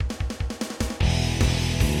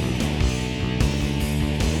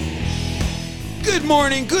Good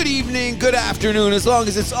morning, good evening, good afternoon. As long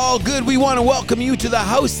as it's all good, we want to welcome you to the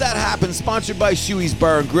House That Happens, sponsored by Shuey's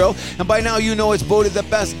Bar and Grill. And by now you know it's voted the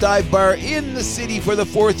best dive bar in the city for the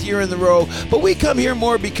fourth year in a row. But we come here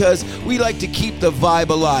more because we like to keep the vibe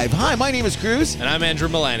alive. Hi, my name is Cruz. And I'm Andrew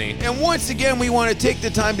Milani. And once again, we want to take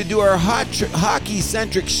the time to do our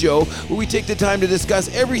hockey-centric show, where we take the time to discuss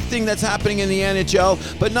everything that's happening in the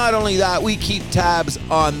NHL. But not only that, we keep tabs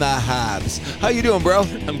on the Habs. How you doing, bro?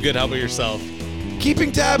 I'm good. How about yourself?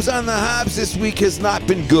 Keeping tabs on the Habs this week has not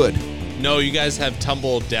been good. No, you guys have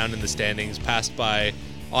tumbled down in the standings, passed by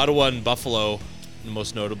Ottawa and Buffalo,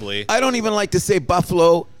 most notably. I don't even like to say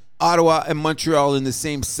Buffalo, Ottawa, and Montreal in the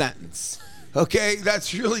same sentence. Okay?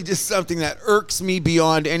 That's really just something that irks me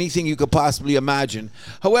beyond anything you could possibly imagine.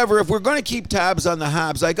 However, if we're going to keep tabs on the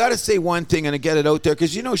Habs, I got to say one thing and to get it out there,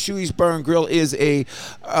 because you know Shuey's Bar and Grill is a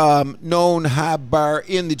known Hab bar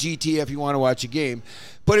in the GTA if you want to watch a game.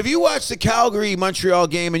 But if you watch the Calgary-Montreal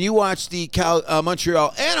game and you watch the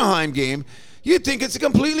Montreal-Anaheim game, you'd think it's a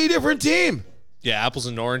completely different team. Yeah, apples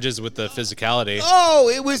and oranges with the physicality. Oh,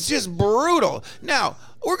 it was just brutal. Now,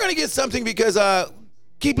 we're going to get something because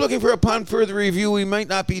keep looking for a Punt Further Review. We might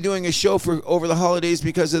not be doing a show for over the holidays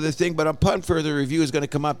because of the thing, but a Punt Further Review is going to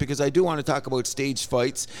come up because I do want to talk about staged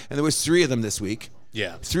fights, and there was 3 of them this week.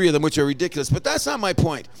 Yeah. 3 of them, which are ridiculous. But that's not my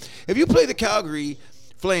point. If you play the Calgary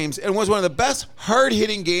Flames, and was one of the best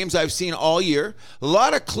hard-hitting games I've seen all year. A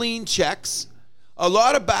lot of clean checks, a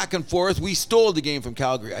lot of back and forth. We stole the game from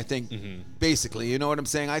Calgary, I think, basically. You know what I'm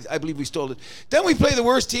saying? I believe we stole it. Then we play the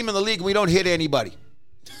worst team in the league, and we don't hit anybody.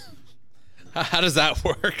 How does that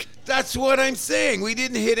work? That's what I'm saying. We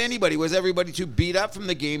didn't hit anybody. Was everybody too beat up from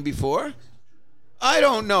the game before? I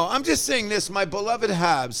don't know. I'm just saying this, my beloved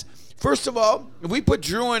Habs. First of all, if we put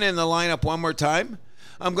Drouin in the lineup one more time,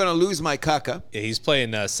 I'm going to lose my caca. Yeah, he's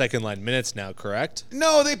playing second-line minutes now, correct?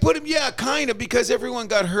 No, they put him, kind of, because everyone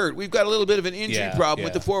got hurt. We've got a little bit of an injury problem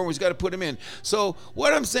with the forwards. Got to put him in. So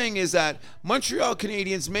what I'm saying is that Montreal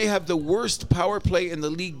Canadiens may have the worst power play in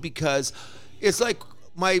the league because it's like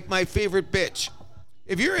my favorite bitch.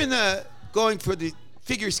 If you're going for the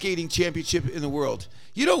figure skating championship in the world,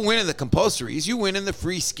 you don't win in the compulsories. You win in the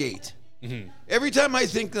free skate. Mm-hmm. Every time I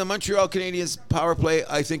think the Montreal Canadiens power play,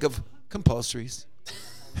 I think of compulsories.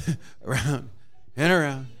 Around and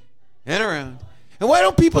around and around. And why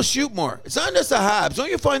don't people shoot more? It's not just the Habs. Don't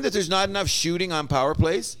you find that there's not enough shooting on power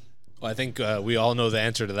plays? Well, I think we all know the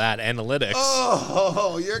answer to that. Analytics.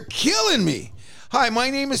 Oh, you're killing me. Hi, my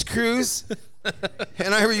name is Cruz,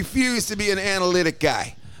 and I refuse to be an analytic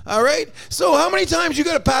guy. All right? So how many times you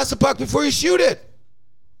got to pass the puck before you shoot it?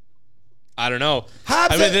 I don't know.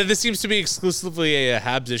 This seems to be exclusively a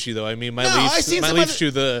Habs issue, though. I mean, my Leafs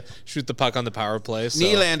shoot the puck on the power play. So.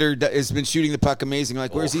 Nylander has been shooting the puck amazing.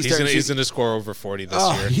 Like, where's he starting? He's going to score over 40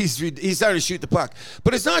 this year. He's starting to shoot the puck.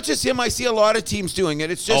 But it's not just him. I see a lot of teams doing it.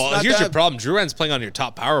 It's just here's your problem. Drouin's playing on your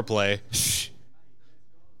top power play.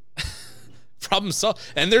 Problem solved.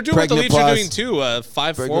 And they're doing what the Leafs are doing too.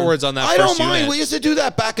 5 forwards on that first unit. I don't mind. We used to do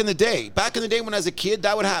that back in the day. Back in the day when I was a kid,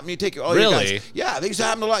 that would happen. You take all your guys. Yeah, they used to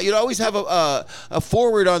happen a lot. You'd always have a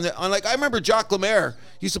forward on like I remember Jacques Lemaire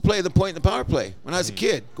used to play the point in the power play when I was a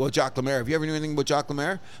kid. Go Jacques Lemaire. Have you ever knew anything about Jacques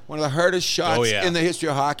Lemaire? One of the hardest shots in the history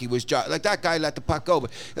of hockey was like that guy let the puck go.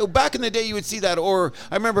 But back in the day, you would see that. Or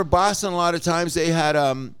I remember Boston a lot of times they had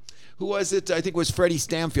who was it? I think it was Freddie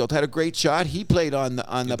Stamfield. Had a great shot. He played on the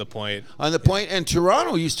point. On the point. And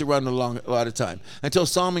Toronto used to run along a lot of time until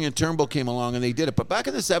Salming and Turnbull came along and they did it. But back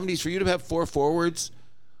in the 70s, for you to have 4 forwards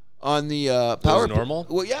on the power play. Normal?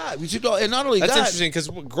 Well, yeah. And not only That's interesting because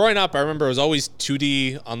growing up, I remember it was always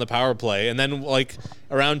 2D on the power play. And then like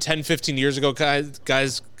around 10, 15 years ago,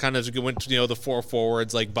 guys kind of went to, the 4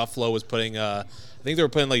 forwards. Like Buffalo was putting I think they were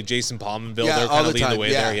putting like Jason Palmenville. They're kind of leading the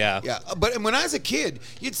way there. Yeah. But when I was a kid,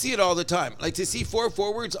 you'd see it all the time. Like to see 4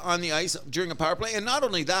 forwards on the ice during a power play. And not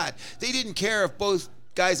only that, they didn't care if both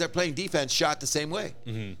guys that are playing defense shot the same way.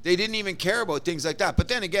 Mm-hmm. They didn't even care about things like that. But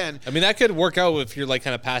then again, I mean, that could work out if you're like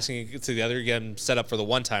kind of passing it to the other again, set up for the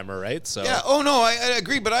one-timer, right? So yeah. Oh no, I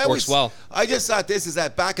agree. But I works well. I just thought this is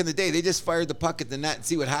that back in the day, they just fired the puck at the net and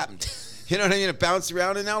see what happened. You know what I mean? It bounced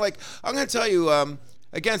around. And now, like, I'm going to tell you,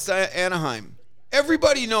 against Anaheim,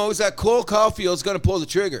 everybody knows that Cole Caulfield's going to pull the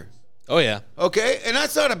trigger. Oh, yeah. Okay? And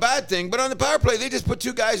that's not a bad thing. But on the power play, they just put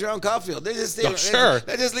 2 guys around Caulfield. They just they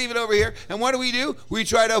just leave it over here. And what do? We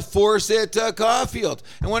try to force it to Caulfield.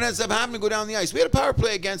 And what ends up happening, go down the ice. We had a power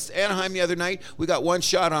play against Anaheim the other night. We got 1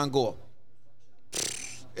 shot on goal.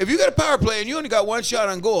 If you got a power play and you only got 1 shot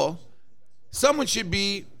on goal, someone should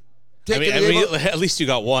be taking at least you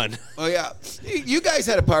got 1. Oh, yeah. You guys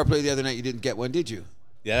had a power play the other night. You didn't get one, did you?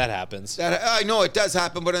 Yeah, that happens. I know it does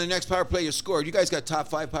happen, but on the next power play you scored. You guys got top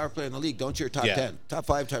 5 power play in the league, don't you? Or top 10? Top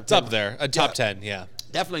 5, top 10. It's up there. Top 10, yeah.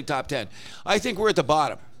 Definitely top 10. I think we're at the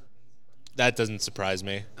bottom. That doesn't surprise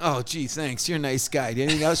me. Oh, gee, thanks. You're a nice guy.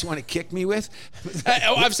 Anything else you want to kick me with?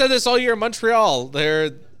 I've said this all year. Montreal,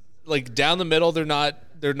 they're like down the middle. They're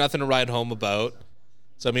nothing to ride home about.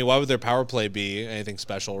 So, I mean, why would their power play be anything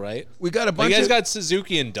special, right? We got a bunch You guys got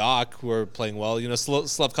Suzuki and Doc who are playing well. You know,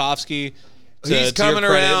 Slavkovsky. He's coming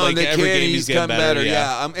around. The kid, he's come better.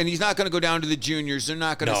 Yeah. And he's not going to go down to the juniors. They're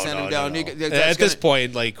not going to send him down. No. At this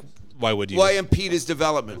point, like, why would you? Why impede his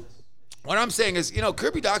development? What I'm saying is,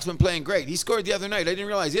 Kirby Doc's been playing great. He scored the other night. I didn't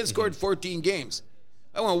realize he hadn't scored 14 games.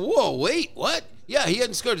 I went, whoa, wait, what? Yeah, he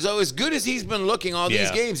hadn't scored. So as good as he's been looking all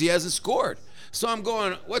these games, he hasn't scored. So I'm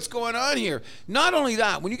going, what's going on here? Not only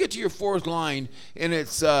that, when you get to your fourth line, and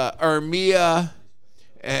it's Armia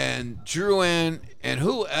and Drouin and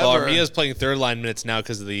whoever. Well, Armia's playing third line minutes now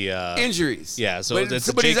because of the injuries. Yeah, so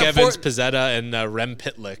it's Jake Evans, Pizzetta, and Rem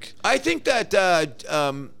Pitlick. I think that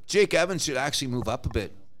Jake Evans should actually move up a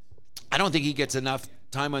bit. I don't think he gets enough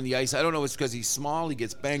time on the ice. I don't know if it's because he's small, he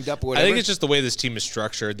gets banged up or whatever. I think it's just the way this team is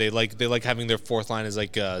structured. They like having their fourth line as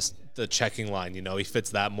like the checking line. He fits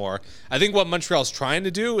that more. I think what Montreal's trying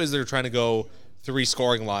to do is they're trying to go 3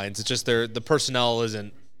 scoring lines. It's just the personnel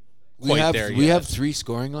isn't quite there yet. We have 3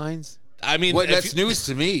 scoring lines? I mean, that's news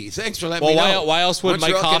to me. Thanks for letting me know. Why else would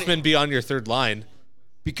Mike Hoffman be on your third line?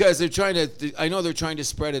 Because they're trying to. I know they're trying to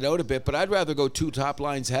spread it out a bit, but I'd rather go 2 top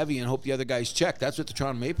lines heavy and hope the other guys check. That's what the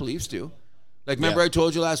Toronto Maple Leafs do. Like, remember I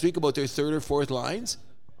told you last week about their 3rd or 4th lines?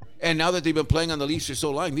 And now that they've been playing on the Leafs for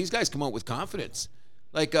so long, these guys come out with confidence.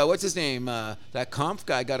 Like, what's his name? That Kampf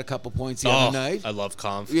guy got a couple points the other night. I love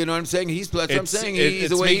Kampf. You know what I'm saying? That's what I'm saying.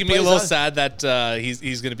 It's making me a little sad that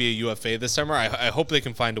he's going to be a UFA this summer. I hope they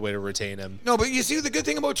can find a way to retain him. No, but you see, the good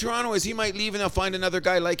thing about Toronto is he might leave and they'll find another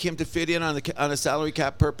guy like him to fit in on a salary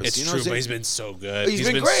cap purpose. It's true, but he's been so good. He's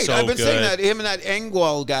been great. I've been saying that. Him and that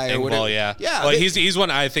Engwall guy or whatever. Yeah. Well, he's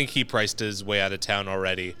one I think he priced his way out of town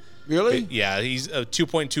already. Really? Yeah, he's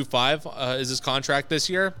 2.25 is his contract this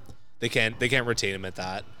year. They can't retain him at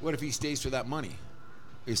that. What if he stays for that money?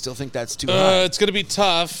 You still think that's too high? It's going to be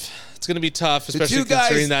tough. Especially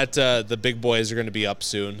considering that the big boys are going to be up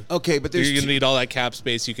soon. Okay, but you're going to need all that cap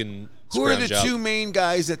space you can. Who are the 2 main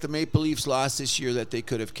guys that the Maple Leafs lost this year that they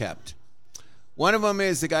could have kept? One of them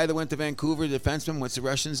is the guy that went to Vancouver, the defenseman. What's the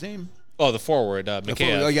Russian's name? Oh, the forward,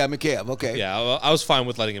 Mikheyev. Oh, yeah, Mikheyev. Okay. Yeah, I was fine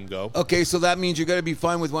with letting him go. Okay, so that means you're going to be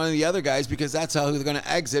fine with one of the other guys because that's how they're going to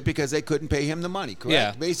exit because they couldn't pay him the money, correct?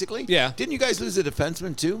 Yeah. Basically? Yeah. Didn't you guys lose a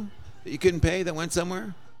defenseman, too, that you couldn't pay that went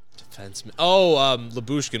somewhere? Defenseman. Oh,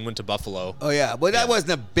 Lyubushkin went to Buffalo. Oh, yeah. Well, that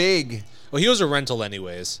wasn't a big... Well, he was a rental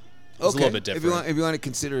anyways. It's a little bit different. If you want to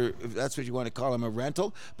consider, if that's what you want to call him, a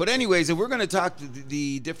rental. But anyways, if we're going to talk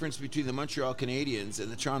the difference between the Montreal Canadiens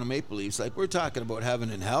and the Toronto Maple Leafs, like we're talking about heaven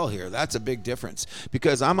and hell here. That's a big difference.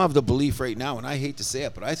 Because I'm of the belief right now, and I hate to say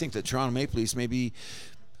it, but I think the Toronto Maple Leafs maybe...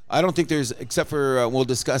 I don't think there's, except for, we'll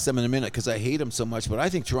discuss them in a minute because I hate them so much, but I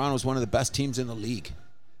think Toronto's one of the best teams in the league.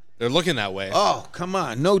 They're looking that way. Oh, come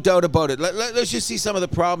on. No doubt about it. Let's just see some of the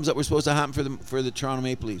problems that were supposed to happen for the Toronto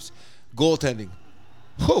Maple Leafs. Goaltending.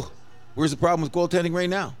 Whew. Where's the problem with goaltending right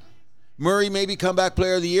now? Murray maybe comeback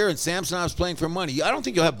player of the year, and Samsonov's playing for money. I don't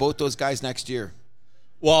think you'll have both those guys next year.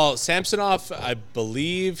 Well, Samsonov, I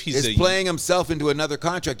believe he's playing himself into another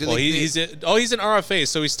contract. Well, he's an RFA,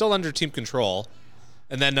 so he's still under team control.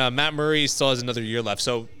 And then Matt Murray still has another year left.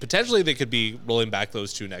 So potentially they could be rolling back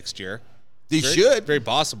those 2 next year. They should. Very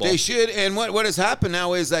possible. They should. And what has happened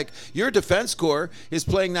now is like your defense core is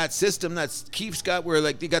playing that system that Keefe's got where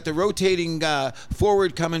like they got the rotating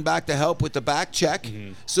forward coming back to help with the back check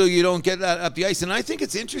so you don't get that up the ice. And I think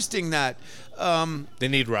it's interesting that they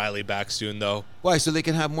need Riley back soon, though. Why? So they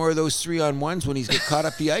can have more of those 3-on-1s when he's get caught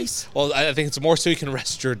up the ice? Well, I think it's more so you can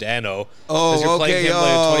rest Giordano. Oh, you're okay. Playing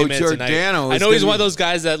him 20 minutes a night. I know he's one of those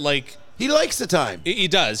guys that like. He likes the time. He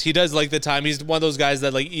does. He does like the time. He's one of those guys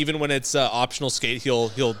that like even when it's optional skate, he'll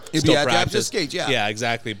still practice. Skate, yeah. Yeah,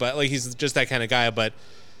 exactly. But like he's just that kind of guy. But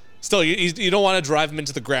still, you don't want to drive him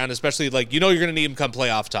into the ground, especially like you're going to need him come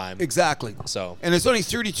playoff time. Exactly. So and there's only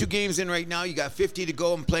 32 games in right now. You got 50 to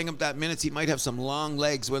go. And playing up that minutes, he might have some long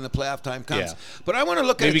legs when the playoff time comes. Yeah. But I want to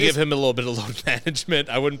look maybe at give him a little bit of load management.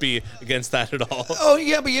 I wouldn't be against that at all. Oh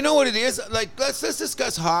yeah, but you know what it is? Like let's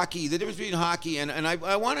discuss hockey. The difference between hockey and I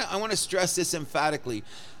want to stress this emphatically.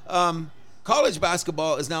 College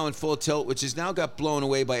basketball is now in full tilt, which has now got blown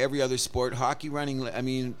away by every other sport. Hockey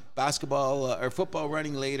running, basketball or football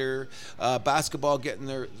running later. Basketball getting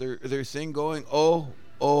their thing going. Oh.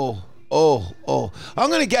 I'm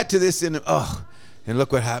going to get to this And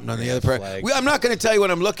look what happened on the other part. I'm not going to tell you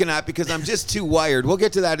what I'm looking at because I'm just too wired. We'll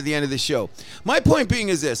get to that at the end of the show. My point being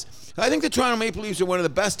is this. I think the Toronto Maple Leafs are one of the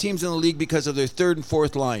best teams in the league because of their third and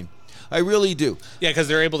fourth line. I really do. Yeah, because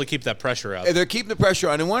they're able to keep that pressure out. They're keeping the pressure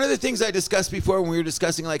on. And one of the things I discussed before when we were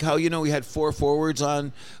discussing like how, we had 4 forwards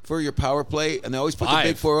on for your power play, and they always put the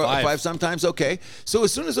big 5 sometimes. Okay. So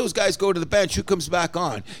as soon as those guys go to the bench, who comes back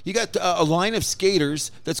on? You got a line of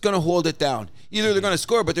skaters that's going to hold it down. Either they're going to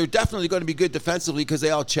score, but they're definitely going to be good defensively because they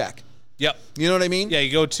all check. Yep. You know what I mean? Yeah,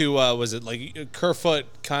 you go to, was it like Kerfoot,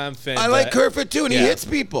 Kampf, and... I like Kerfoot too, and he hits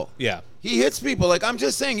people. Yeah. He hits people. Like, I'm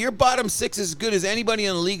just saying, your bottom 6 is as good as anybody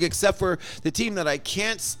in the league except for the team that I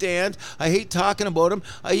can't stand. I hate talking about them.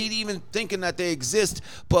 I hate even thinking that they exist.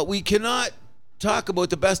 But we cannot talk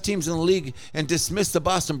about the best teams in the league and dismiss the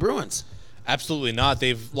Boston Bruins. Absolutely not.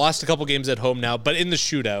 They've lost a couple games at home now, but in the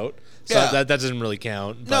shootout. So that doesn't really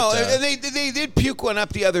count. But, no, they did puke one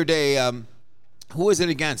up the other day. Who was it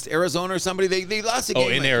against? Arizona or somebody? They lost a game. Oh,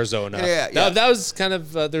 in Arizona. Yeah. That was kind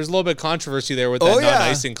of, there's a little bit of controversy there with that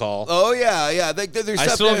non-icing call. Oh, yeah. I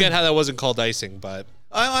still don't get how that wasn't called icing, but...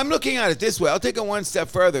 I'm looking at it this way. I'll take it one step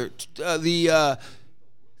further. The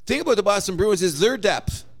thing about the Boston Bruins is their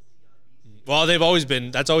depth. Well, that's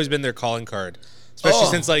always been their calling card. Especially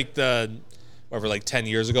since, like, 10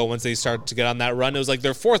 years ago, once they started to get on that run, it was like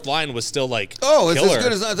their fourth line was still like it's killer. As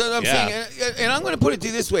good as I'm saying. And I'm going to put it to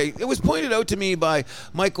you this way. It was pointed out to me by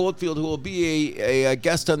Mike Oldfield, who will be a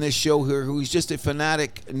guest on this show here, who's just a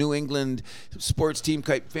fanatic New England sports team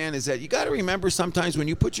type fan, is that you got to remember sometimes when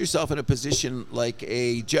you put yourself in a position like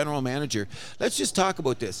a general manager. Let's just talk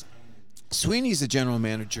about this. Sweeney's the general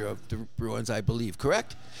manager of the Bruins, I believe,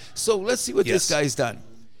 correct? So let's see what this guy's done.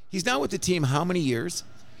 He's now with the team how many years?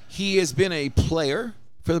 He has been a player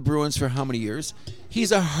for the Bruins for how many years?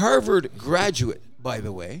 He's a Harvard graduate, by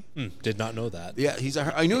the way. Did not know that. Yeah,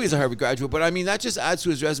 I knew he's a Harvard graduate, but I mean, that just adds to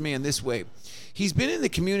his resume in this way. He's been in the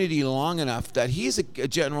community long enough that he's a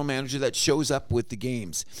general manager that shows up with the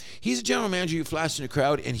games. He's a general manager you flash in the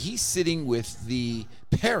crowd, and he's sitting with the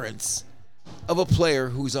parents of a player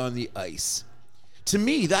who's on the ice. To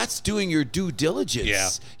me, that's doing your due diligence. Yeah.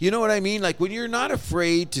 You know what I mean? Like when you're not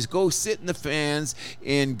afraid to go sit in the fans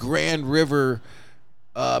in Grand River,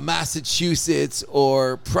 Massachusetts,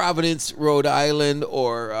 or Providence, Rhode Island,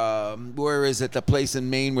 or where is it, the place in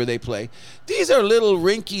Maine where they play. These are little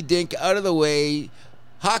rinky-dink, out-of-the-way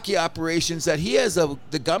hockey operations that he has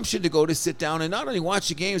the gumption to go to sit down and not only watch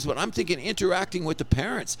the games, but I'm thinking interacting with the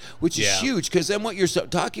parents, which is huge, because then what you're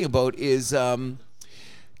talking about is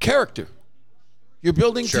character. You're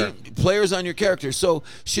building players on your character. So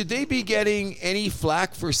should they be getting any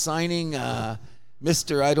flack for signing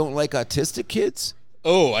Mr. I don't like autistic kids?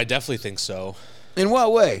 Oh, I definitely think so. In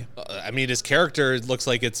what way? I mean, his character looks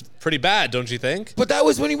like it's pretty bad, don't you think? But that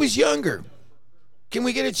was when he was younger. Can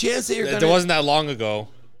we get a chance that you're going to... It wasn't that long ago.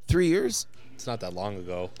 3 years? It's not that long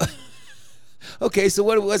ago. Okay, so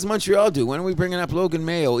what does Montreal do? When are we bringing up Logan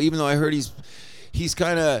Mayo? Even though I heard he's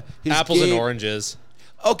kind of... Apples and oranges.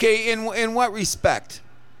 Okay, in what respect?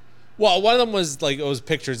 Well, one of them was like it was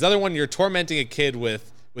pictures. The other one, you're tormenting a kid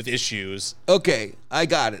with issues. Okay, I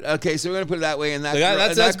got it. Okay, so we're gonna put it that way. And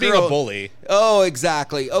that's being a bully. Oh,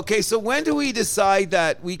 exactly. Okay, so when do we decide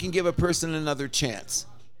that we can give a person another chance?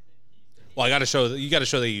 Well, you got to show that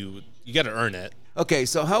you got to earn it. Okay,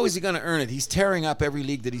 so how is he going to earn it? He's tearing up every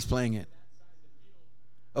league that he's playing in.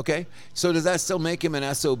 Okay, so does that still make him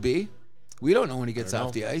an SOB? We don't know when he gets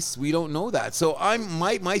off the ice. We don't know that. So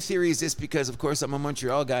my theory is this, because of course I'm a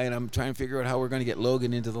Montreal guy and I'm trying to figure out how we're going to get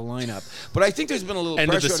Logan into the lineup. But I think there's been a little end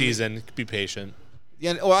pressure of the season. Be patient.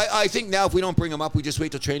 Yeah. Well, I think now if we don't bring him up, we just wait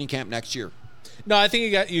till training camp next year. No, I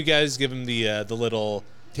think you guys give him the little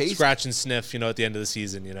taste? Scratch and sniff, at the end of the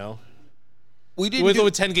season, We didn't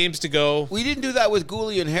with 10 games to go. We didn't do that with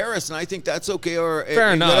Gooley and Harris, and I think that's okay.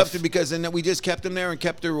 Fair enough. Because then we just kept them there and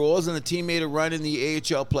kept their roles, and the team made a run in the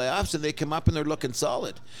AHL playoffs, and they come up and they're looking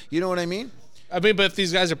solid. You know what I mean? I mean, but if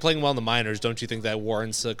these guys are playing well in the minors, don't you think that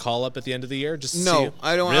warrants a call-up at the end of the year? No,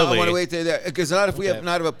 I don't. Really? I want to wait there. Because not if we have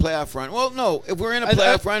not have a playoff run. Well, no. If we're in a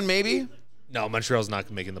playoff run, maybe. No, Montreal's not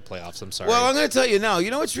making the playoffs. I'm sorry. Well, I'm going to tell you now.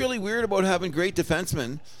 You know what's really weird about having great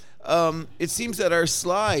defensemen? It seems that our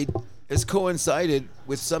slide has coincided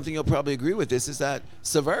with something you'll probably agree with. This is that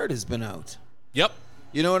Savard has been out. Yep.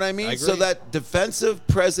 You know what I mean? I agree. So that defensive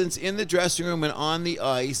presence in the dressing room and on the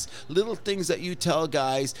ice, little things that you tell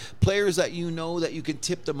guys, players that you know that you can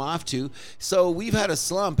tip them off to. So we've had a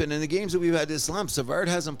slump, and in the games that we've had this slump, Savard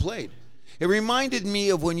hasn't played. It reminded me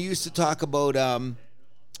of when you used to talk about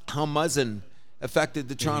how Muzzin affected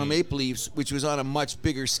the Toronto Maple Leafs, which was on a much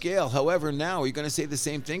bigger scale. However, now you're going to say the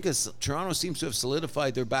same thing because Toronto seems to have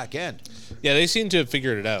solidified their back end. Yeah, they seem to have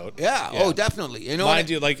figured it out. Yeah. Oh, definitely. You know, mind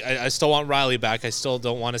you, like I still want Riley back. I still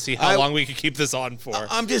don't want to see how long we can keep this on for.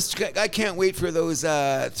 I can't wait for those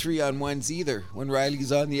 3-on-1s either when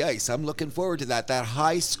Riley's on the ice. I'm looking forward to that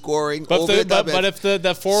high scoring. But if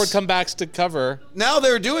the forward comebacks to cover, now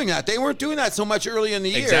they're doing that. They weren't doing that so much early in the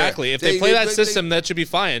year. Exactly. If they play that system, that should be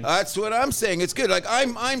fine. That's what I'm saying. It's good. Like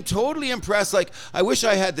I'm totally impressed. Like I wish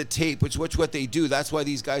I had the tape, which what they do. That's why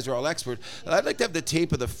these guys are all expert. I'd like to have the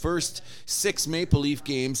tape of the first 6 Maple Leaf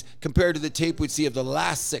games compared to the tape we'd see of the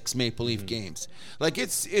last 6 Maple Leaf games. Like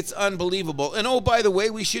it's unbelievable. And by the way,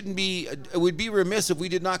 we'd be remiss if we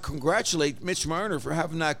did not congratulate Mitch Marner for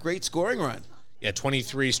having that great scoring run. Yeah,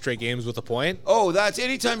 23 straight games with a point. Oh, that's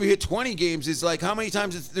anytime you hit 20 games, it's like how many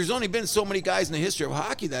times there's only been so many guys in the history of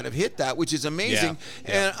hockey that have hit that, which is amazing.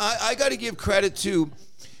 Yeah. And I got to give credit to,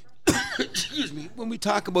 excuse me, when we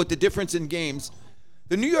talk about the difference in games,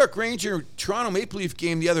 the New York Ranger Toronto Maple Leaf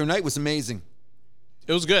game the other night was amazing.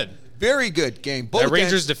 It was good. Very good game. The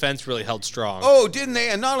Rangers' defense really held strong. Oh, didn't they?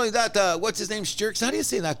 And not only that, what's his name? Sturks. How do you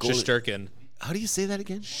say that goal? Shesterkin. How do you say that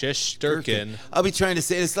again? Shesterkin. I'll be trying to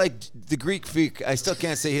say it. It's like the Greek freak. I still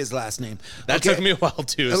can't say his last name. That took me a while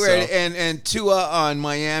too. So. And Tua on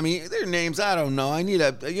Miami. Their names, I don't know. I need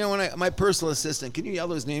my personal assistant. Can you yell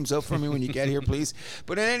those names out for me when you get here, please?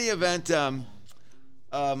 But in any event,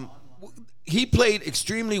 he played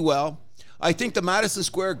extremely well. I think the Madison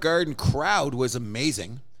Square Garden crowd was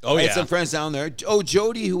amazing. Oh, I had some friends down there. Oh,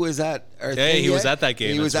 Jody, who was at our thing, he was at that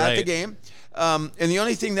game. He was at the game. And the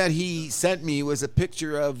only thing that he sent me was a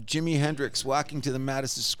picture of Jimi Hendrix walking to the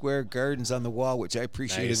Madison Square Gardens on the wall, which I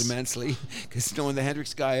appreciated immensely because knowing the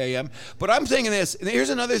Hendrix guy I am. But I'm thinking this, and here's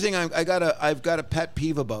another thing I've got a pet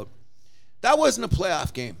peeve about. That wasn't a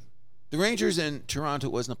playoff game. The Rangers in Toronto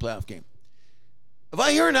wasn't a playoff game. If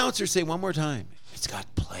I hear an announcer say one more time, it's got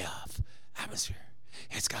playoff atmosphere.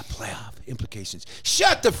 It's got playoff implications.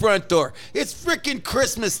 Shut the front door. It's freaking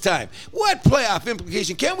Christmas time. What playoff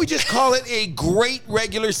implication? Can't we just call it a great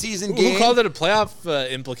regular season game? Who called it a playoff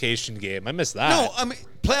implication game? I missed that. No, I mean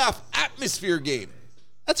playoff atmosphere game.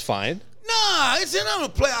 That's fine. Nah, it's not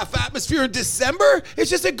a playoff atmosphere in December. It's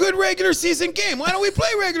just a good regular season game. Why don't we play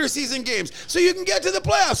regular season games so you can get to the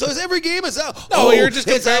playoffs? So every game is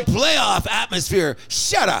it's a playoff atmosphere.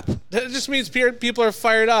 Shut up. That just means people are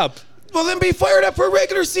fired up. Well, then be fired up for a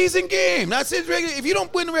regular season game. That's it. If you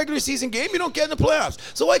don't win a regular season game, you don't get in the playoffs.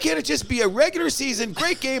 So why can't it just be a regular season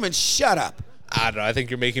great game and shut up? I don't know. I think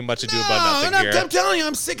you're making much ado about nothing here. I'm telling you,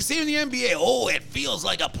 I'm sick of seeing the NBA. Oh, it feels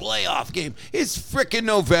like a playoff game. It's freaking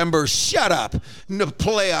November. Shut up. No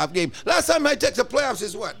playoff game. Last time I checked the playoffs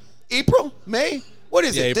is what? April? May? What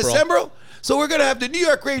is it? April. December? So we're going to have the New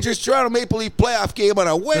York Rangers Toronto Maple Leaf playoff game on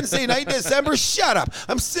a Wednesday night in December. Shut up.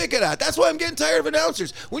 I'm sick of that. That's why I'm getting tired of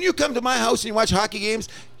announcers. When you come to my house and you watch hockey games,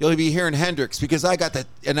 you'll be hearing Hendrix because I got the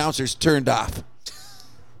announcers turned off.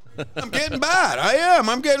 I'm getting bad. I am.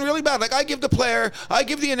 I'm getting really bad. Like I give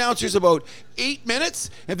the announcers about 8 minutes.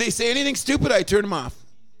 If they say anything stupid, I turn them off.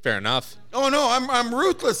 Fair enough. Oh, no, I'm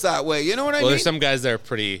ruthless that way. You know what I mean? Well, there's some guys that are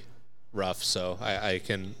pretty rough, so I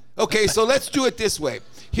can... Okay, so let's do it this way.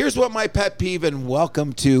 Here's what my pet peeve, and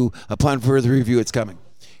welcome to Upon Further Review, it's coming.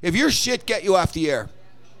 If your shit get you off the air,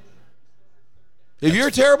 if you're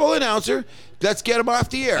a terrible announcer, let's get him off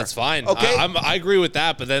the air. That's fine. Okay, I agree with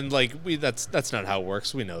that, but then that's not how it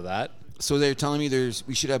works. We know that. So they're telling me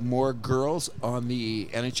we should have more girls on the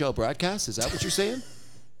NHL broadcast. Is that what you're saying?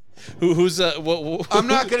 I'm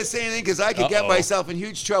not going to say anything because I could get myself in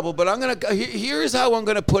huge trouble. But here's how I'm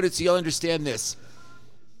going to put it so you'll understand this.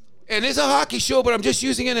 And it's a hockey show, but I'm just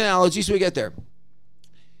using an analogy so we get there.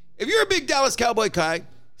 If you're a big Dallas Cowboy guy,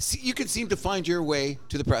 you can seem to find your way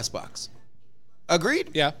to the press box.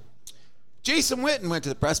 Agreed? Yeah. Jason Witten went to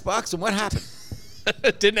the press box, and what happened?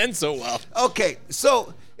 It didn't end so well. Okay,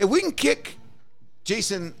 so if we can kick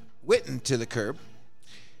Jason Witten to the curb,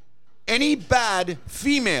 any bad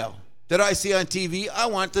female that I see on TV, I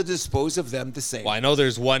want to dispose of them the same. Well, I know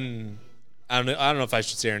there's one... I don't know if I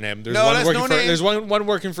should say her name. There's one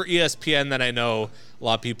working for ESPN that I know a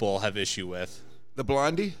lot of people have issue with. The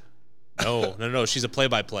Blondie? No. She's a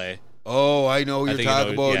play-by-play. Oh, I know what you're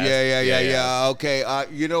talking about. Yeah. Okay,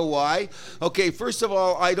 you know why? Okay, first of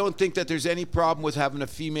all, I don't think that there's any problem with having a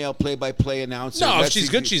female play-by-play announcer. No, if she's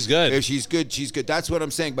good, she's good. If she's good, she's good. That's what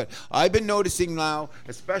I'm saying. But I've been noticing now,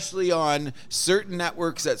 especially on certain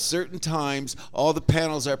networks at certain times, all the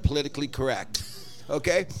panels are politically correct.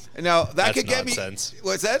 Okay, now that could get nonsense. me.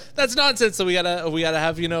 What's that? That's nonsense. So we gotta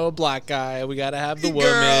have a black guy. We gotta have the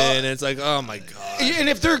woman. And it's like, oh my god. And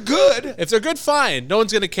if they're good, fine. No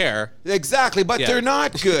one's gonna care. Exactly, but they're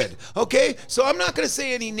not good. Okay, so I'm not gonna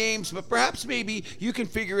say any names, but perhaps maybe you can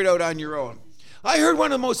figure it out on your own. I heard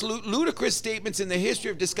one of the most ludicrous statements in the history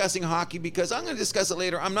of discussing hockey, because I'm going to discuss it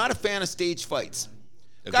later. I'm not a fan of stage fights.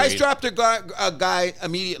 Agreed. Guys drop a guy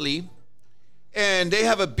immediately, and they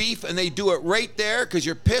have a beef, and they do it right there because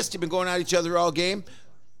you're pissed. You've been going at each other all game.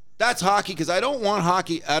 That's hockey, because I don't want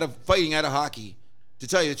fighting out of hockey, to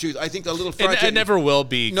tell you the truth. I think a little frontier... It never will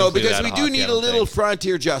be. No, because we do need a little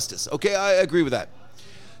frontier justice. Okay, I agree with that.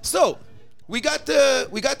 So, we got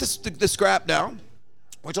the scrap now,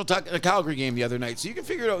 which we'll talk in a Calgary game the other night. So you can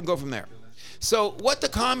figure it out and go from there. So what the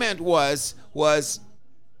comment was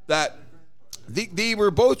that they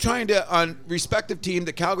were both trying to, on respective team,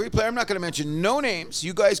 the Calgary player, I'm not going to mention no names.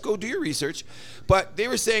 You guys go do your research. But they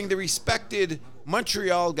were saying the respected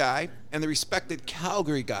Montreal guy and the respected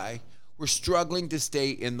Calgary guy were struggling to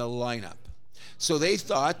stay in the lineup. So they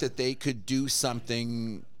thought that they could do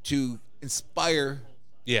something to inspire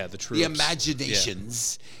the troops, the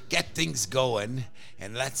imaginations, get things going,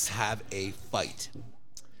 and let's have a fight.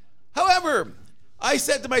 However, I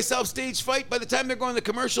said to myself, stage fight, by the time they're going to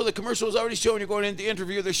the commercial is already showing you're going into the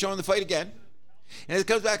interview, they're showing the fight again. And it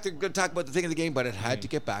comes back to going to talk about the thing of the game, but it had to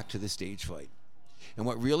get back to the stage fight. And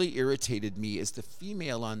what really irritated me is the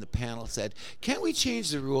female on the panel said, can't we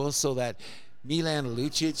change the rules so that Milan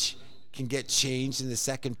Lucic can get changed in the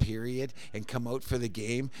second period and come out for the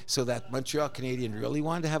game, so that Montreal Canadian really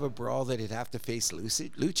wanted to have a brawl that he'd have to face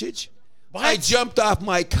Lucic? What? I jumped off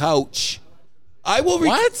my couch.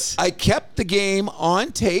 What? I kept the game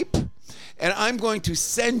on tape, and I'm going to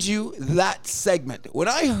send you that segment. When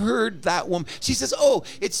I heard that woman, she says, oh,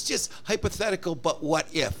 it's just hypothetical, but what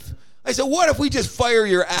if? I said, what if we just fire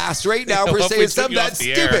your ass right now for saying something that's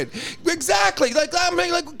stupid? Exactly.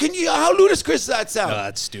 How ludicrous does that sound? No,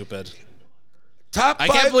 that's stupid. Top 5.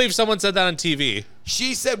 I can't believe someone said that on TV.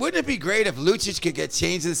 She said, wouldn't it be great if Lucic could get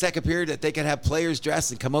changed in the second period, that they could have players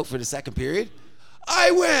dressed and come out for the second period? I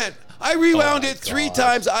rewound it 3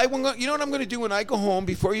 times. You know what I'm going to do when I go home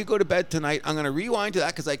before you go to bed tonight? I'm going to rewind to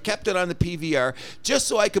that, because I kept it on the PVR just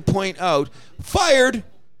so I could point out, fired.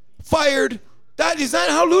 Is that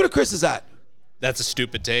how ludicrous is that? That's a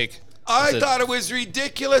stupid take. I thought it was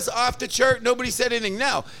ridiculous, off the chart. Nobody said anything.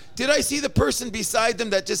 Now, did I see the person beside them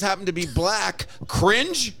that just happened to be black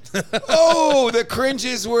cringe? Oh, the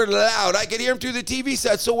cringes were loud. I could hear them through the TV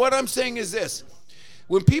set. So what I'm saying is this.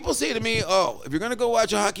 When people say to me, oh, if you're going to go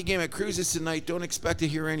watch a hockey game at Cruz's tonight, don't expect to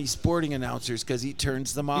hear any sporting announcers because he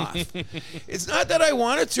turns them off. It's not that I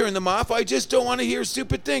want to turn them off. I just don't want to hear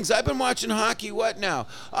stupid things. I've been watching hockey, what now?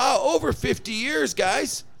 Over 50 years,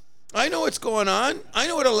 guys. I know what's going on. I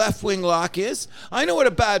know what a left-wing lock is. I know what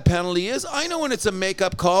a bad penalty is. I know when it's a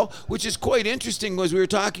make-up call, which is quite interesting, as we were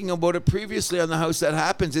talking about it previously on the House That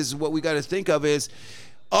Happens, is what we got to think of is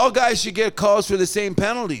all guys should get calls for the same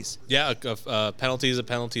penalties. Yeah, penalty is a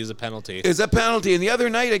penalty is a penalty. It's a penalty. And the other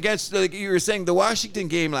night against, like you were saying, the Washington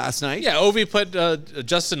game last night. Yeah, Ovi put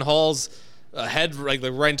Justin Hall's head right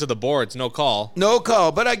into the boards. No call. No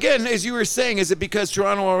call. But again, as you were saying, is it because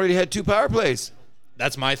Toronto already had 2 power plays?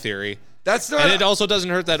 That's my theory. That's not. And it also doesn't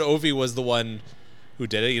hurt that Ovi was the one who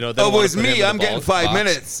did it. You know, it was me. I'm getting 5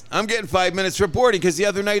 minutes. I'm getting 5 minutes reporting, because the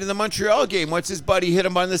other night in the Montreal game, what's his buddy hit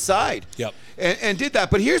him on the side? Yep. And did that.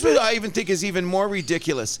 But here's what I even think is even more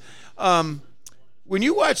ridiculous. When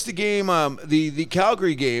you watch the game, the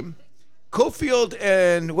Calgary game, Cofield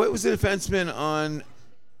and what was the defenseman on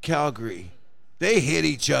Calgary? They hit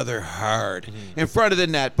each other hard in front of the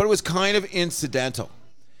net, but it was kind of incidental.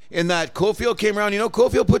 In that Cofield came around,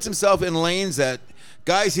 Cofield puts himself in lanes that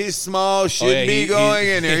guys his small should be going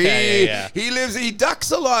in there. He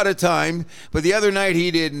ducks a lot of time, but the other night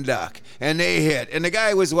he didn't duck, and they hit. And the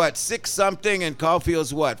guy was 6-something, and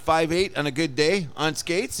Caulfield's 5'8" on a good day on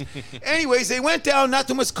skates. Anyways, they went down,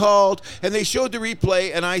 nothing was called, and they showed the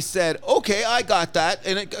replay, and I said, okay, I got that,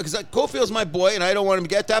 and because Caulfield's my boy, and I don't want him to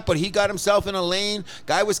get that, but he got himself in a lane.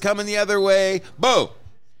 Guy was coming the other way. Boom.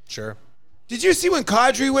 Sure. Did you see when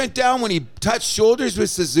Kadri went down when he touched shoulders with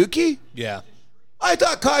Suzuki? Yeah. I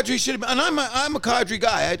thought Kadri should have been, and I'm a Kadri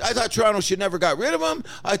guy. I thought Toronto should never got rid of him.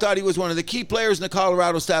 I thought he was one of the key players in the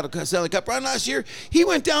Colorado Stanley Cup run last year. He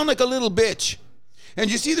went down like a little bitch.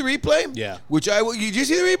 And you see the replay? Yeah. Did you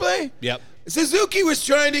see the replay? Yep. Suzuki was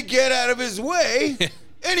trying to get out of his way,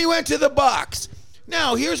 and he went to the box.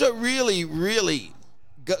 Now, here's what really, really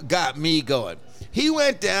got me going. He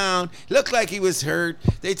went down, looked like he was hurt.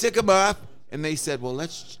 They took him off, and they said, well,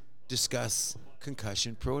 let's discuss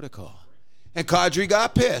concussion protocol. And Kadri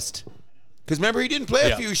got pissed. Because remember, he didn't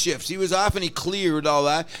play a few shifts. He was off and he cleared all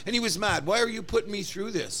that. And he was mad. Why are you putting me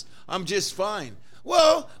through this? I'm just fine.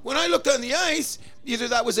 Well, when I looked on the ice, either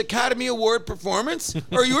that was Academy Award performance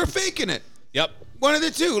or you were faking it. Yep. One of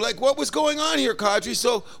the two. Like, what was going on here, Kadri?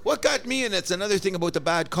 So what got me, and that's another thing about the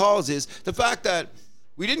bad calls, is the fact that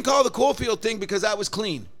we didn't call the Caulfield thing because that was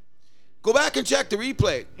clean. Go back and check the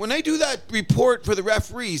replay. When they do that report for the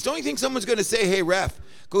referees, don't you think someone's going to say, hey, ref,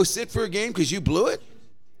 go sit for a game because you blew it?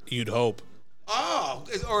 You'd hope. Oh,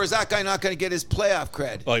 or is that guy not going to get his playoff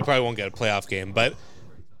cred? Well, he probably won't get a playoff game, but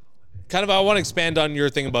kind of I want to expand on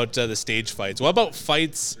your thing about the stage fights. What about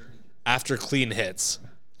fights after clean hits?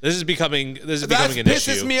 This is becoming an issue. That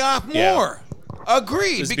pisses me off more. Yeah.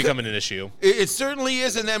 Agreed. This is becoming an issue. It certainly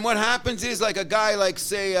is. And then what happens is, like, a guy like,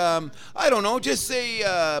 say, I don't know, just say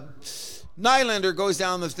Nylander goes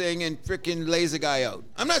down the thing and freaking lays a guy out.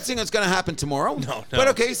 I'm not saying it's going to happen tomorrow. No. But,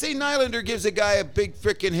 okay, say Nylander gives a guy a big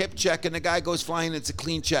freaking hip check and the guy goes flying and it's a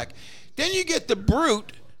clean check. Then you get the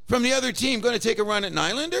brute from the other team going to take a run at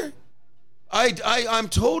Nylander? I'm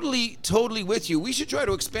totally with you. We should try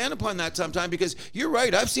to expand upon that sometime because you're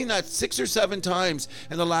right. I've seen that 6 or 7 times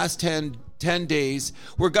in the last 10 days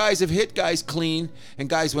where guys have hit guys clean and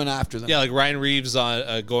guys went after them. Yeah, like Ryan Reeves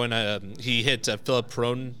he hit Philip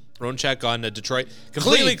Hronchek on Detroit.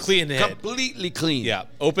 Completely clean hit. Completely clean. Yeah,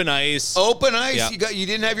 open ice. Yeah. You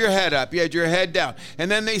didn't have your head up. You had your head down.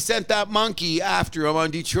 And then they sent that monkey after him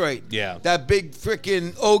on Detroit. Yeah. That big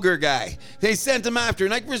freaking ogre guy. They sent him after.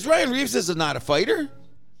 And like, Ryan Reeves is not a fighter.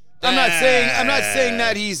 I'm not saying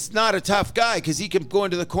that he's not a tough guy because he can go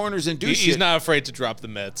into the corners and do shit. He's not afraid to drop the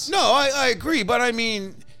mitts. No, I agree. But I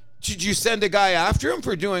mean, should you send a guy after him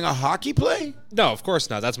for doing a hockey play? No, of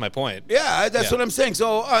course not. That's my point. Yeah, that's what I'm saying.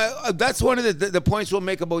 So that's one of the points we'll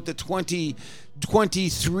make about the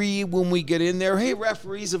 2023 when we get in there. Hey,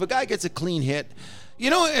 referees, if a guy gets a clean hit,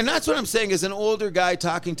 and that's what I'm saying as an older guy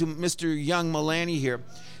talking to Mr. Young Mullaney here.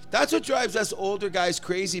 That's what drives us older guys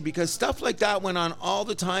crazy because stuff like that went on all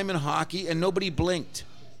the time in hockey and nobody blinked.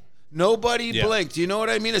 Nobody blinked. You know what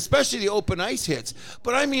I mean? Especially the open ice hits.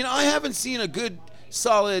 But I mean, I haven't seen a good,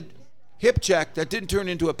 solid hip check that didn't turn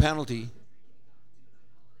into a penalty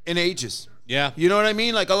in ages. Yeah. You know what I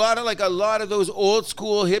mean? Like a lot of those old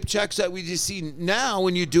school hip checks that we just see now,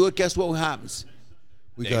 when you do it, guess what happens?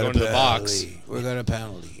 We got a penalty. The box. We got a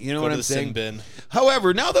penalty. You know what I'm saying? Sin bin.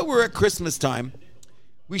 However, now that we're at Christmas time,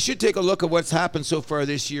 we should take a look at what's happened so far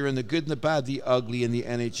this year in the good and the bad, the ugly in the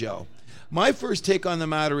NHL. My first take on the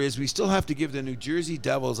matter is we still have to give the New Jersey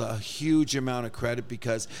Devils a huge amount of credit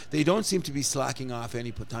because they don't seem to be slacking off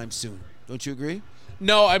any time soon. Don't you agree?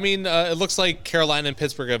 No, I mean, it looks like Carolina and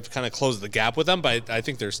Pittsburgh have kind of closed the gap with them, but I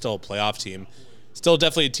think they're still a playoff team. Still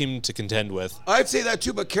definitely a team to contend with. I'd say that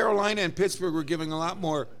too, but Carolina and Pittsburgh were giving a lot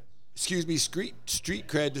more street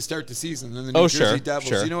cred to start the season than the New Jersey Devils.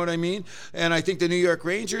 Sure. You know what I mean? And I think the New York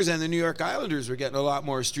Rangers and the New York Islanders were getting a lot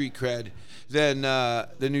more street cred than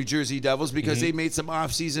the New Jersey Devils because they made some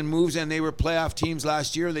off-season moves and they were playoff teams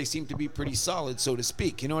last year. They seem to be pretty solid, so to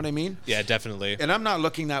speak. You know what I mean? Yeah, definitely. And I'm not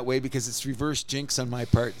looking that way because it's reverse jinx on my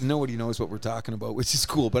part. Nobody knows what we're talking about, which is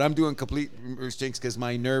cool. But I'm doing complete reverse jinx because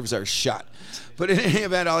my nerves are shot. But in any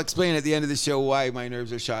event, I'll explain at the end of the show why my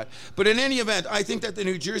nerves are shot. But in any event, I think that the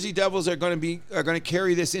New Jersey Devils are going to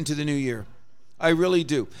carry this into the new year. I really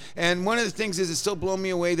do. And one of the things is it's still blowing me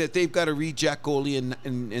away that they've got a reject goalie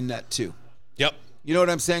in that too. Yep. You know what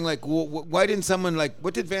I'm saying? Like, why didn't someone, like,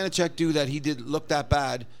 what did Vanacek do that he did look that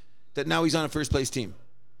bad that now he's on a first-place team?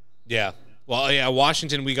 Yeah. Well, yeah,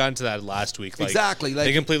 Washington, we got into that last week. Like, exactly. Like,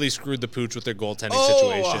 they completely screwed the pooch with their goaltending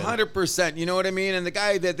situation. 100%. You know what I mean? And the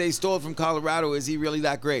guy that they stole from Colorado, is he really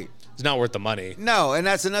that great? It's not worth the money. No, and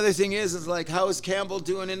that's another thing is like, how is Campbell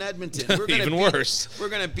doing in Edmonton? Even worse. We're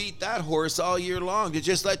going to beat that horse all year long to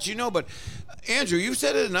just let you know. But, Andrew, you've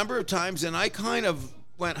said it a number of times, and I kind of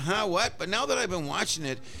went, what? But now that I've been watching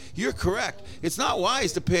it, you're correct. It's not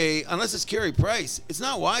wise to pay, unless it's Carey Price, it's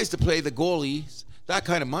not wise to pay the goalies that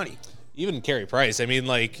kind of money. Even Carey Price. I mean,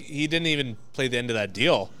 like, he didn't even play the end of that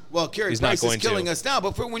deal. Well, Carey Price is killing us now.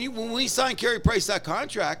 But when we signed Carey Price that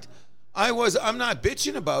contract, I'm not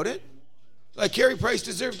bitching about it. Like, Carey Price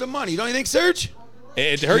deserved the money. Don't you think, Serge?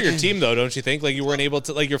 It hurt your team, though, don't you think? Like, you weren't able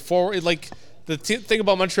to, like, your forward, like, the thing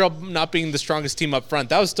about Montreal not being the strongest team up front,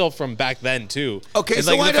 that was still from back then, too. Okay, it's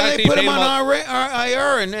so like why don't they put him on our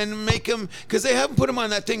IR and make him, because they haven't put him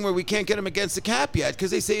on that thing where we can't get him against the cap yet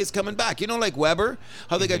because they say he's coming back. You know, like Weber,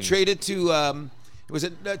 how they got traded to,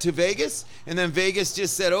 to Vegas? And then Vegas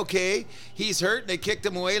just said, okay, he's hurt. They kicked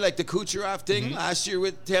him away like the Kucherov thing last year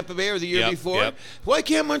with Tampa Bay or the year before. Yep. Why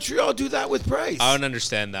can't Montreal do that with Price? I don't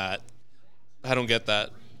understand that. I don't get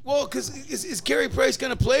that. Well, because is Carey Price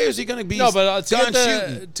going to play, or is he going to be to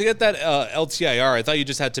get that LTIR, I thought you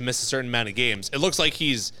just had to miss a certain amount of games. It looks like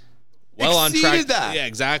he's well on track. That. Yeah,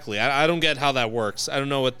 exactly. I don't get how that works. I don't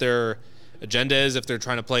know what their agenda is, if they're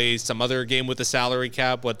trying to play some other game with the salary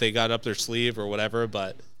cap, what they got up their sleeve or whatever,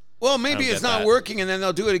 but... Well, maybe it's not working, and then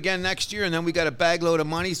they'll do it again next year, and then we got a bag load of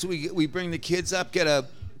money, so we bring the kids up, get a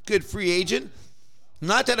good free agent.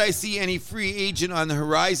 Not that I see any free agent on the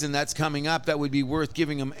horizon that's coming up that would be worth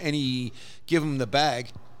giving them the bag.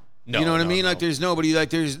 No, you know what I mean? No. Like there's nobody, like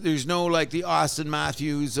there's no like the Austin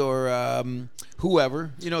Matthews or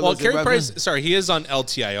whoever. You know. Well, Carey Price, he is on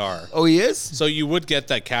LTIR. Oh, he is? So you would get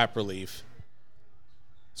that cap relief.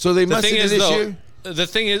 So they must have this year? The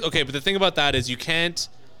thing is, okay, but the thing about that is you can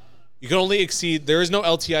only exceed, there is no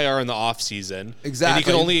LTIR in the off season. Exactly. And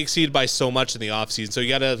you can only exceed by so much in the off season. So you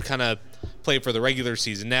got to kind of play for the regular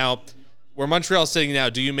season. Now, where Montreal's sitting now,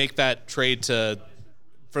 do you make that trade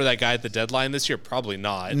for that guy at the deadline this year? Probably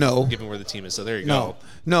not. No. Given where the team is. So there you go.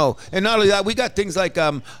 No. And not only that, we got things like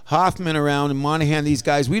Hoffman around and Monahan, these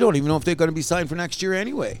guys. We don't even know if they're going to be signed for next year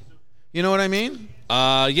anyway. You know what I mean?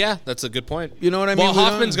 Yeah, that's a good point. You know what I mean? Well,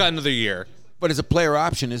 Hoffman's got another year. But it's a player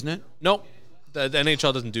option, isn't it? Nope. The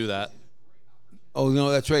NHL doesn't do that. Oh, no,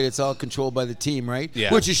 that's right. It's all controlled by the team, right?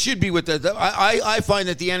 Yeah. Which it should be with I find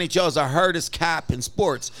that the NHL is the hardest cap in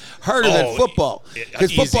sports. Harder than football.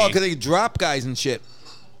 Because football, because they drop guys and shit.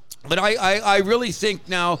 But I really think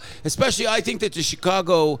now, especially I think that the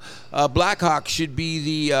Chicago Blackhawks should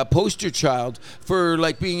be the poster child for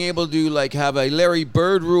like being able to like have a Larry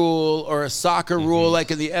Bird rule or a soccer rule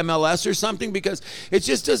like in the MLS or something, because it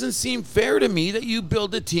just doesn't seem fair to me that you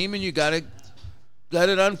build a team and you got to let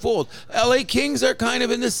it unfold. LA Kings are kind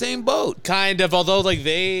of in the same boat. Kind of, although like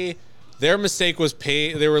their mistake was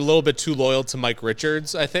they were a little bit too loyal to Mike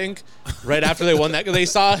Richards, I think. Right after they won that, they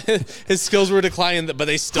saw his skills were declining, but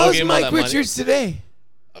they still gave him all that money. How's Mike Richards today?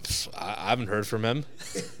 I haven't heard from him.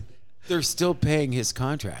 They're still paying his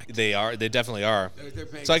contract. They are. They definitely are.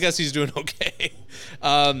 So I guess he's doing okay.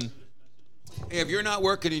 If you're not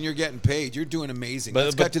working and you're getting paid, you're doing amazing.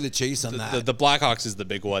 Let's cut to the chase on that. The Blackhawks is the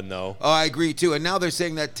big one, though. Oh, I agree, too. And now they're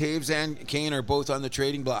saying that Taves and Kane are both on the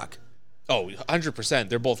trading block. Oh, 100%.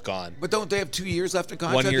 They're both gone. But don't they have 2 years left of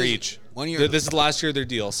contract? 1 year each. 1 year. This is the last year of their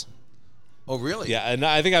deals. Oh, really? Yeah, and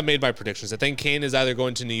I think I've made my predictions. I think Kane is either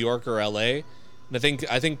going to New York or L.A., and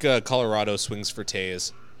I think Colorado swings for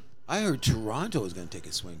Taves. I heard Toronto is going to take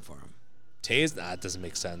a swing for him. Taves? Nah, it doesn't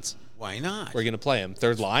make sense. Why not? We're going to play him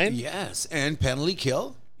third line. Yes, and penalty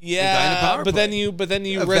kill. Yeah, but then you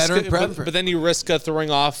risk throwing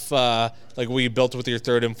off like we built with your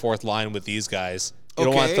third and fourth line with these guys. You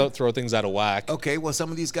don't want to throw things out of whack. Okay, well, some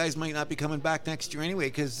of these guys might not be coming back next year anyway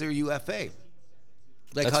because they're UFA.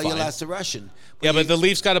 Like That's how fine. you lost the Russian. But the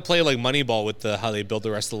Leafs got to play like Moneyball with how they build the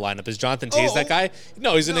rest of the lineup. Is Jonathan Toews that guy?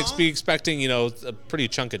 No, he's going to be expecting a pretty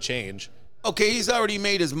chunk of change. Okay, he's already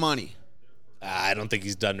made his money. I don't think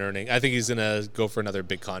he's done earning. I think he's going to go for another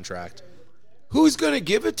big contract. Who's going to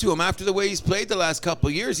give it to him after the way he's played the last couple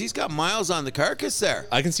of years? He's got miles on the carcass there.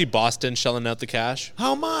 I can see Boston shelling out the cash.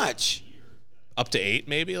 How much? Up to 8,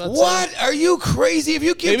 maybe. What? Are you crazy? If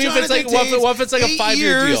you give maybe Jonathan if it's like a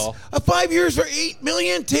 5-year deal, 5 years for $8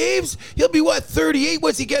 million, Taves, he'll be what, 38?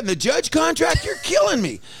 What's he getting? The Judge contract? You're killing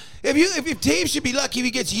me. If Taves should be lucky if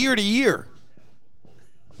he gets year to year.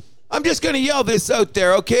 I'm just going to yell this out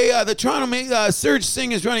there, okay? The Toronto Serge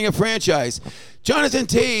Singh is running a franchise. Jonathan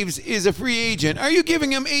Taves is a free agent. Are you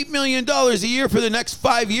giving him $8 million a year for the next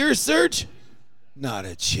 5 years, Serge? Not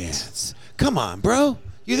a chance. Come on, bro.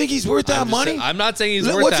 You think he's worth that money? I'm not saying he's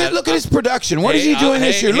worth that. Look at his production. What is he doing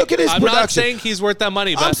this year? Look at his production. I'm not saying he's worth that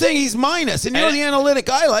money. But I'm saying he's minus. And the analytic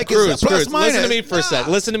I like is plus minus.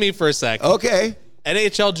 Listen to me for a sec. Okay.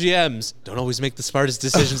 NHL GMs don't always make the smartest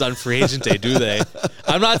decisions on free agent day, do they?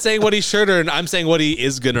 I'm not saying what he should earn. I'm saying what he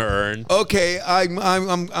is going to earn. Okay, I'm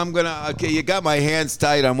gonna. Okay, you got my hands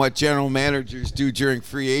tied on what general managers do during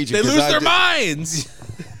free agent. They lose their minds.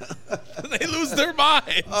 They lose their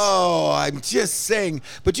minds. Oh, I'm just saying.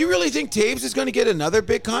 But do you really think Taves is going to get another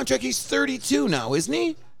big contract? He's 32 now, isn't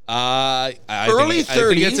he? I think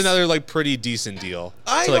it's another pretty decent deal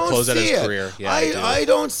to close out his career. Yeah, I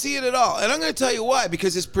don't see it at all, and I'm going to tell you why.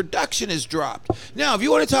 Because his production has dropped. Now, if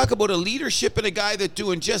you want to talk about a leadership and a guy that's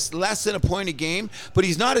doing just less than a point a game, but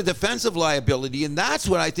he's not a defensive liability, and that's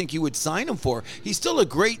what I think you would sign him for. He's still a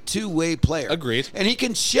great two-way player. Agreed. And he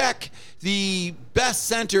can check the best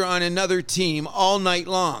center on another team all night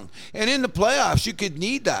long. And in the playoffs, you could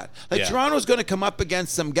need that. Toronto's going to come up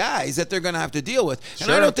against some guys that they're going to have to deal with.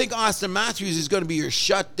 And I don't think Austin Matthews is going to be your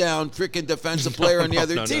shutdown freaking defensive player in the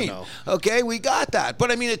other team. No. Okay, we got that.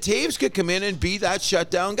 But, I mean, Taves could come in and be that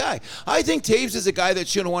shutdown guy. I think Taves is a guy that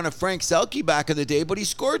should have won a Frank Selke back in the day, but he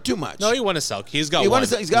scored too much. No, he won a Selke. He's got one.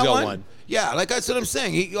 He's got one? Yeah, like that's what I'm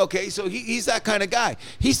saying. He's that kind of guy.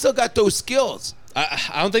 He's still got those skills.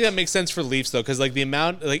 I don't think that makes sense for Leafs, though, because, like, the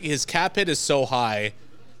amount, like, his cap hit is so high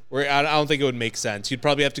where I don't think it would make sense. You'd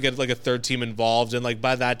probably have to get, like, a third team involved, and, like,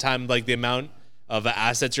 by that time, like, the amount of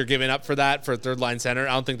assets you're giving up for that for a third-line center,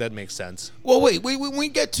 I don't think that makes sense. Well, wait, when we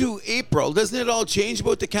get to April, doesn't it all change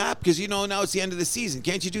about the cap? Because, now it's the end of the season.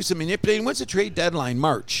 Can't you do some manipulating? When's the trade deadline?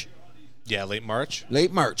 March? Yeah, late March.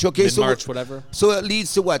 Late March. Okay, Mid-March, whatever. So it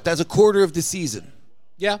leads to what? That's a quarter of the season.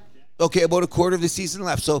 Yeah. Okay, about a quarter of the season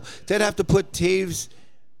left. So they'd have to put Taves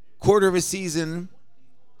quarter of a season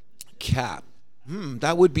cap.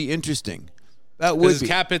 That would be interesting. That would be. His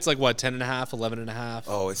cap hit's like what, 10.5, 11.5?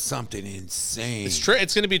 Oh, it's something insane. It's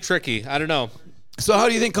going to be tricky. I don't know. So how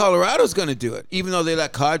do you think Colorado's going to do it? Even though they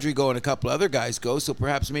let Kadri go and a couple other guys go, so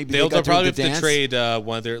perhaps maybe they'll probably have to trade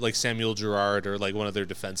one of their, like Samuel Girard or like one of their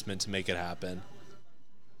defensemen to make it happen.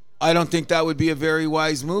 I don't think that would be a very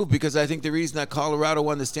wise move because I think the reason that Colorado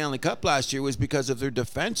won the Stanley Cup last year was because of their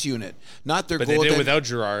defense unit, not their goal. But they did it without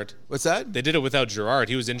Girard. What's that? They did it without Girard.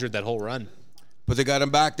 He was injured that whole run. But they got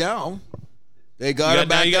him back down. They got him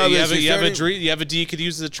back down. You have a D you could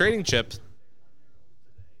use as a trading chip.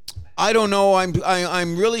 I don't know.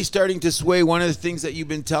 I'm really starting to sway. One of the things that you've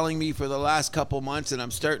been telling me for the last couple months, and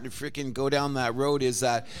I'm starting to freaking go down that road, is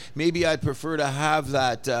that maybe I'd prefer to have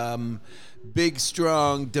that big,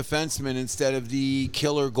 strong defenseman instead of the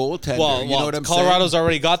killer goaltender. Well, you know what I'm Colorado's saying?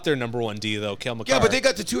 already got their number one D, though, Cale Makar. Yeah, but they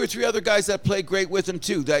got the 2 or 3 other guys that play great with them,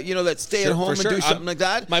 too, that stay at home and do something like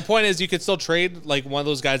that. My point is you could still trade like one of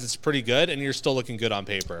those guys that's pretty good, and you're still looking good on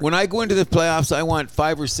paper. When I go into the playoffs, I want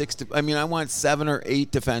 5 or 6. I want 7 or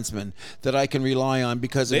 8 defensemen that I can rely on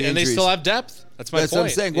because of injuries. And they still have depth. That's my point. That's what I'm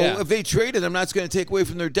saying. Yeah. Well, if they traded them, that's going to take away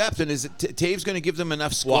from their depth. And is Taves going to give them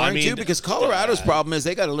enough scoring, too? Because Colorado's problem is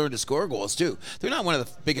they got to learn to score goals, too. They're not one of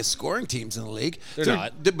the biggest scoring teams in the league. They're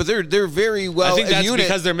not. But they're very well. I think that's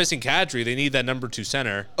because they're missing Kadri. They need that number 2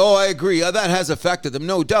 center. Oh, I agree. That has affected them,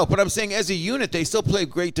 no doubt. But I'm saying as a unit, they still play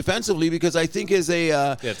great defensively because I think as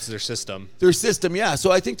a... it's their system. Their system, yeah. So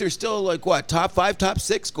I think they're still like, what, top 5, top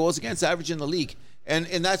 6 goals against average in the league. And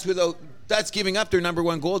that's without... That's giving up their number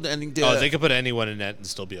 1 goaltending. They could put anyone in net and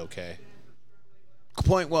still be okay.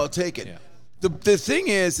 Point well taken. Yeah. The thing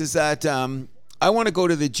is that I want to go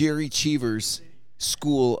to the Jerry Cheevers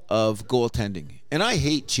school of goaltending. And I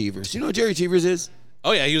hate Cheevers. You know what Jerry Cheevers is?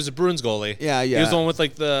 Oh, yeah. He was a Bruins goalie. Yeah. He was the one with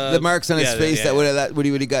like the marks on his face that would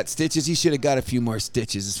he got stitches. He should have got a few more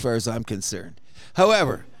stitches as far as I'm concerned.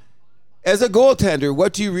 However, as a goaltender,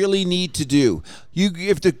 what do you really need to do?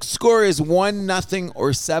 If the score is 1-0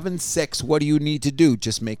 or 7-6, what do you need to do?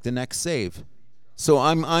 Just make the next save. So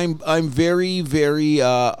I'm very, very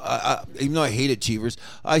even though I hated Cheevers,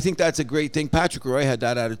 I think that's a great thing. Patrick Roy had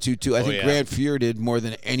that attitude too. I think Grant Fuhr did more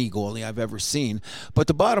than any goalie I've ever seen. But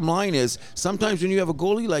the bottom line is sometimes when you have a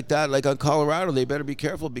goalie like that, like on Colorado, they better be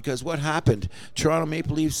careful because what happened? Toronto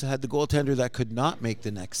Maple Leafs had the goaltender that could not make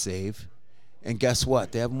the next save. And guess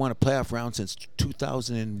what? They haven't won a playoff round since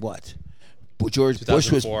 2000 and what? George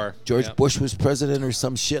Bush was president or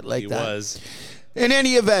some shit like that. He was. In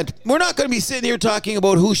any event, we're not going to be sitting here talking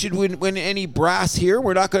about who should win any brass here.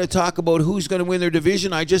 We're not going to talk about who's going to win their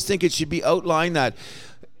division. I just think it should be outlined that,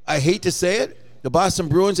 I hate to say it, the Boston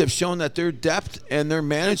Bruins have shown that their depth and their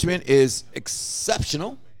management is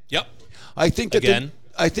exceptional. Yep. I think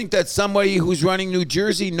that somebody who's running New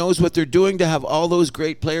Jersey knows what they're doing to have all those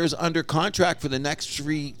great players under contract for the next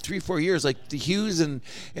 3-4 years, like the Hughes and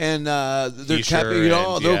those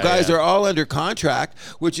guys are all under contract,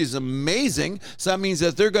 which is amazing. So that means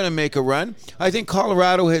that they're going to make a run. I think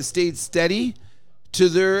Colorado has stayed steady to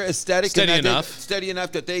their aesthetic, steady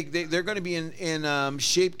enough that they're going to be in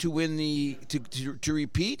shape to win to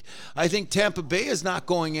repeat. I think Tampa Bay is not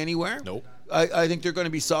going anywhere. Nope. I think they're going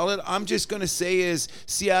to be solid. I'm just going to say is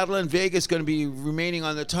Seattle and Vegas going to be remaining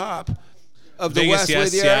on the top of the West.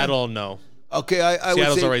 Yes, Seattle, no. Okay, I would say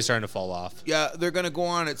Seattle's already starting to fall off. Yeah, they're going to go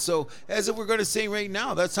on it. So as we're going to say right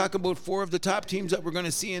now, let's talk about 4 of the top teams that we're going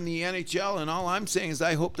to see in the NHL. And all I'm saying is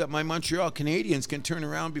I hope that my Montreal Canadiens can turn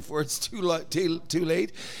around before it's too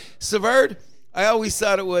late. Savard, I always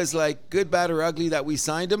thought it was like good, bad, or ugly that we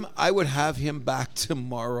signed him. I would have him back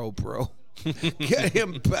tomorrow, bro. Get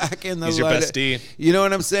him back in the He's your best D. You know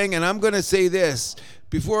what I'm saying? And I'm going to say this.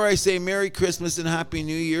 Before I say Merry Christmas and Happy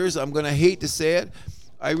New Year's, I'm going to hate to say it.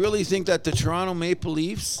 I really think that the Toronto Maple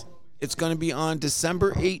Leafs, it's going to be on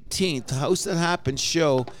December 18th, House That Happens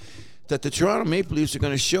show, that the Toronto Maple Leafs are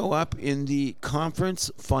going to show up in the conference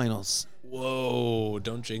finals. Whoa,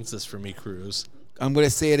 don't jinx this for me, Cruz. I'm going to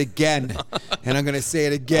say it again, and I'm going to say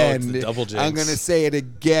it again. It's the double jinx. I'm going to say it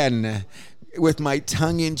again with my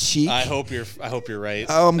tongue in cheek. I hope you're right.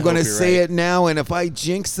 I'm going to say it now, and if I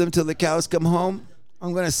jinx them till the cows come home,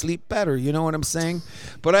 I'm going to sleep better. You know what I'm saying?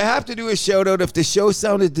 But I have to do a shout out. If the show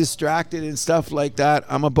sounded distracted and stuff like that,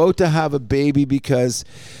 I'm about to have a baby because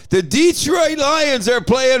the Detroit Lions are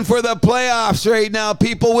playing for the playoffs right now.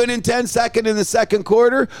 People winning 10-2 in the second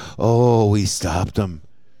quarter. Oh, we stopped them.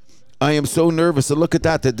 I am so nervous. So look at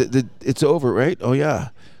that. It's over, right? Oh, yeah.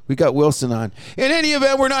 We got Wilson on. In any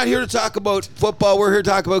event, we're not here to talk about football. We're here to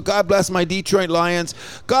talk about God bless my Detroit Lions,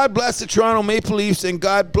 God bless the Toronto Maple Leafs, and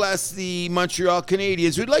God bless the Montreal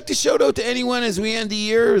Canadiens. We'd like to shout out to anyone as we end the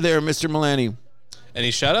year there, Mr. Milani.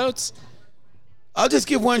 Any shout outs? I'll just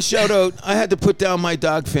give one shout out. I had to put down my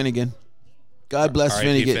dog, Finnegan. God bless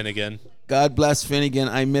Finnegan. God bless Finnegan.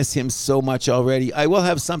 I miss him so much already. I will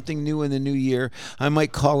have something new in the new year. I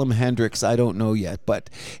might call him Hendrix. I don't know yet. But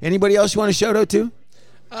anybody else you want to shout out to?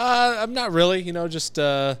 I'm not really, just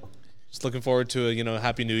looking forward to a,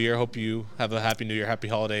 Happy New Year. Hope you have a Happy New Year, Happy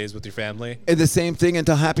Holidays with your family. And the same thing, and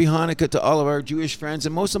to Happy Hanukkah to all of our Jewish friends.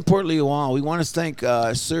 And most importantly of all, we want to thank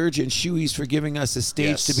Serge and Shuey's for giving us a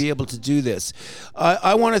stage to be able to do this.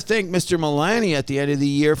 I want to thank Mr. Milani at the end of the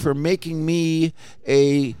year for making me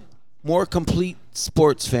a more complete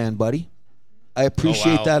sports fan, buddy. I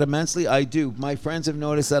appreciate that immensely. I do. My friends have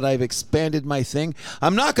noticed that I've expanded my thing.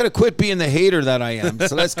 I'm not going to quit being the hater that I am,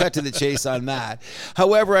 so let's cut to the chase on that.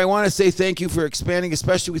 However, I want to say thank you for expanding,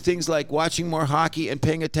 especially with things like watching more hockey and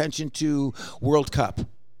paying attention to World Cup.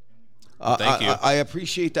 Thank you. I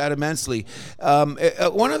appreciate that immensely.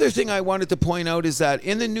 One other thing I wanted to point out is that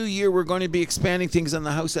in the new year, we're going to be expanding things on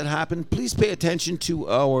the House That Happened. Please pay attention to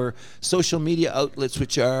our social media outlets,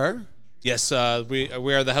 which are... Yes, we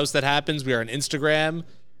are the House That Happens. We are on Instagram.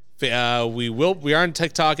 We are on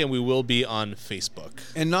TikTok, and we will be on Facebook.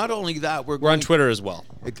 And not only that, we're on Twitter as well.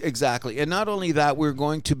 Exactly. And not only that, we're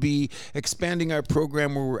going to be expanding our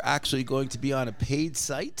program where we're actually going to be on a paid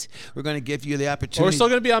site. We're going to give you the opportunity. We're still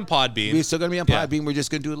going to be on Podbean. We're still going to be on Podbean. We're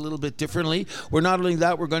just going to do it a little bit differently. We're not only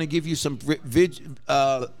that, we're going to give you some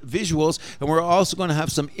visuals, and we're also going to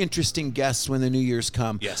have some interesting guests when the New Year's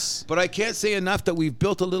come. Yes. But I can't say enough that we've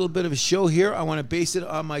built a little bit of a show here. I want to base it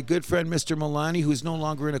on my good friend, Mr. Milani, who is no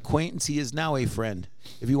longer an acquaintance. He is now a friend,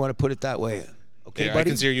 if you want to put it that way. Okay, buddy? I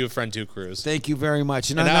consider you a friend too, Cruz. Thank you very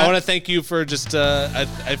much. And I want to thank you for just,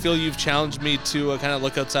 I feel you've challenged me to kind of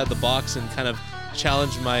look outside the box and kind of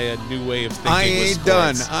challenge my new way of thinking. I ain't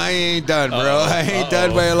done, bro. I ain't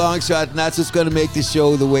done by a long shot, and that's what's going to make the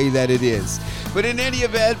show the way that it is. But in any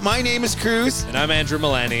event, my name is Cruz. And I'm Andrew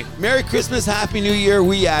Milani. Merry Christmas, Happy New Year.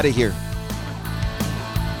 We out of here.